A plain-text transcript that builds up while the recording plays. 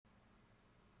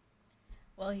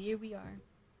Well, here we are.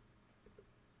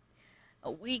 A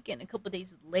week and a couple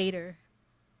days later,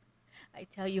 I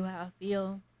tell you how I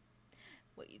feel.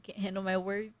 What, you can't handle my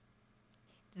words?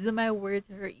 Doesn't my words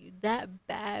hurt you that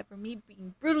bad for me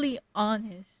being brutally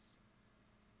honest?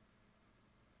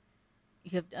 You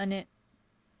have done it.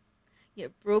 You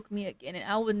have broke me again, and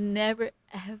I will never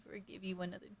ever give you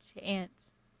another chance.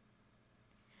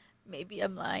 Maybe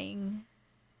I'm lying.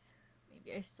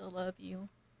 Maybe I still love you.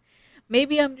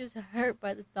 Maybe I'm just hurt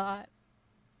by the thought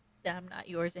that I'm not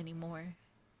yours anymore.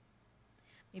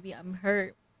 Maybe I'm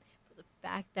hurt for the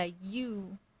fact that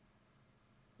you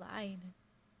lied.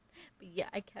 But yeah,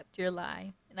 I kept your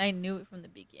lie. And I knew it from the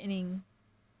beginning.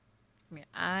 From your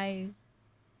eyes,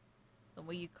 from the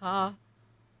way you cough.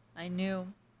 I knew.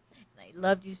 And I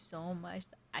loved you so much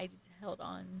that I just held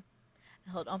on.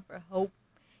 I held on for hope.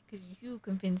 Because you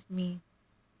convinced me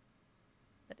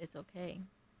that it's okay.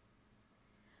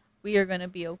 We are going to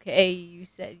be okay. You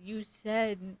said it's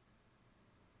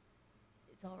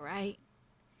all right.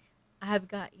 I've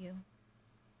got you.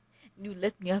 You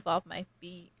lift me up off my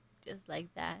feet just like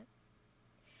that.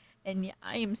 And yeah,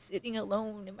 I am sitting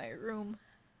alone in my room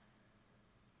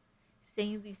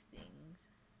saying these things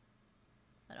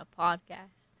on a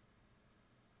podcast.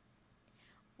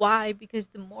 Why? Because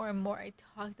the more and more I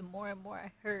talk, the more and more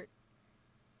I hurt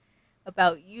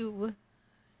about you.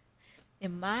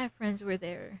 And my friends were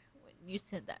there when you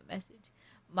sent that message.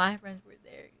 My friends were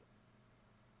there.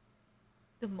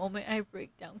 The moment I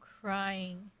break down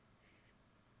crying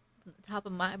from the top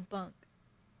of my bunk,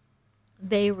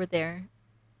 they were there.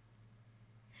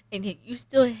 And yet you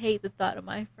still hate the thought of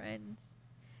my friends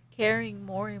caring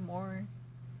more and more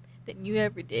than you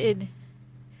ever did.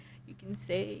 You can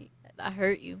say that I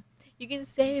hurt you. You can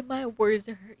say my words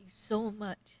hurt you so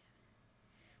much.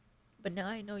 But now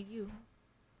I know you.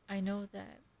 I know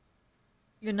that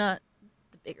you're not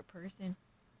the bigger person.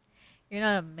 You're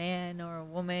not a man or a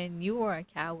woman. You are a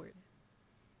coward.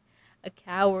 A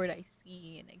coward I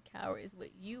see, and a coward is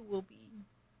what you will be.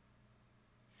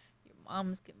 Your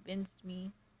mom's convinced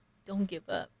me. Don't give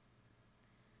up.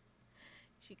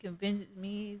 She convinces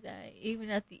me that even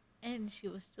at the end, she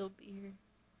will still be here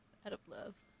out of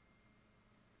love.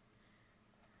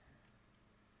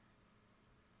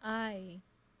 I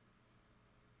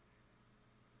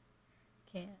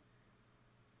can't.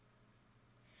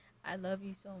 I love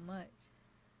you so much.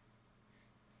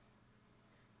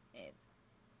 And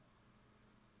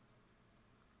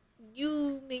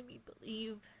you made me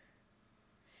believe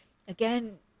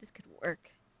again this could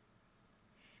work.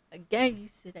 Again, you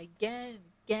said again,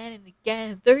 again, and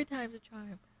again. Third time's a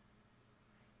charm.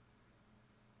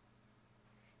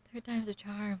 Third time's a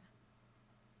charm.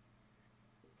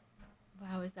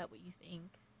 Wow, is that what you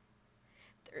think?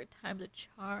 Third time's a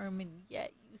charm, and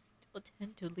yet you still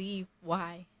tend to leave.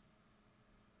 Why?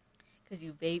 Because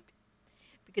you vaped.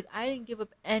 Because I didn't give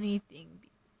up anything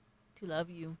to love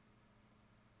you.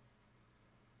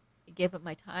 I gave up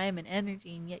my time and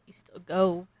energy, and yet you still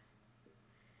go.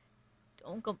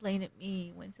 Don't complain at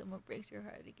me when someone breaks your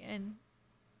heart again.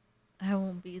 I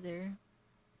won't be there.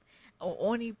 I'll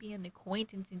only be an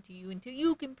acquaintance into you until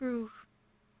you can prove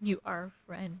you are a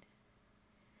friend.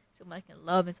 Someone I can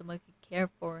love and someone I can care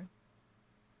for.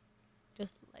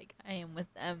 Just like I am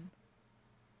with them.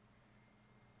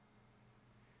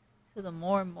 So the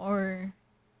more and more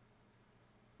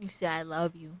you say I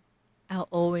love you, I'll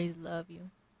always love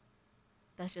you.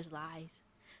 That's just lies.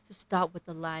 So stop with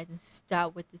the lies and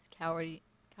stop with this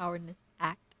cowardness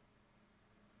act.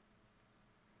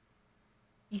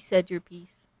 You said your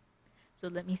piece. So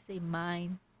let me say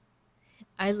mine.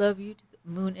 I love you to the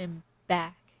moon and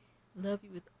back. Love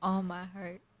you with all my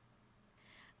heart.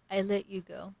 I let you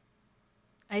go.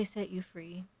 I set you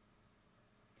free.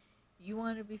 You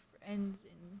want to be friends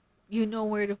and you know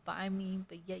where to find me,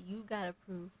 but yet you gotta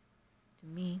prove to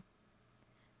me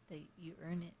that you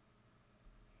earn it.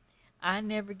 I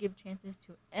never give chances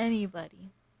to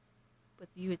anybody, but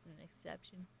you is an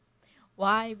exception.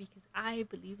 Why? Because I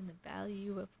believe in the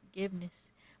value of forgiveness.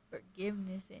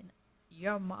 Forgiveness, and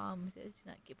your mom says to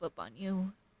not give up on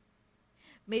you.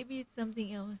 Maybe it's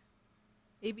something else.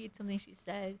 Maybe it's something she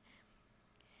said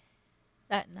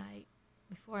that night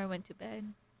before I went to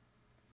bed.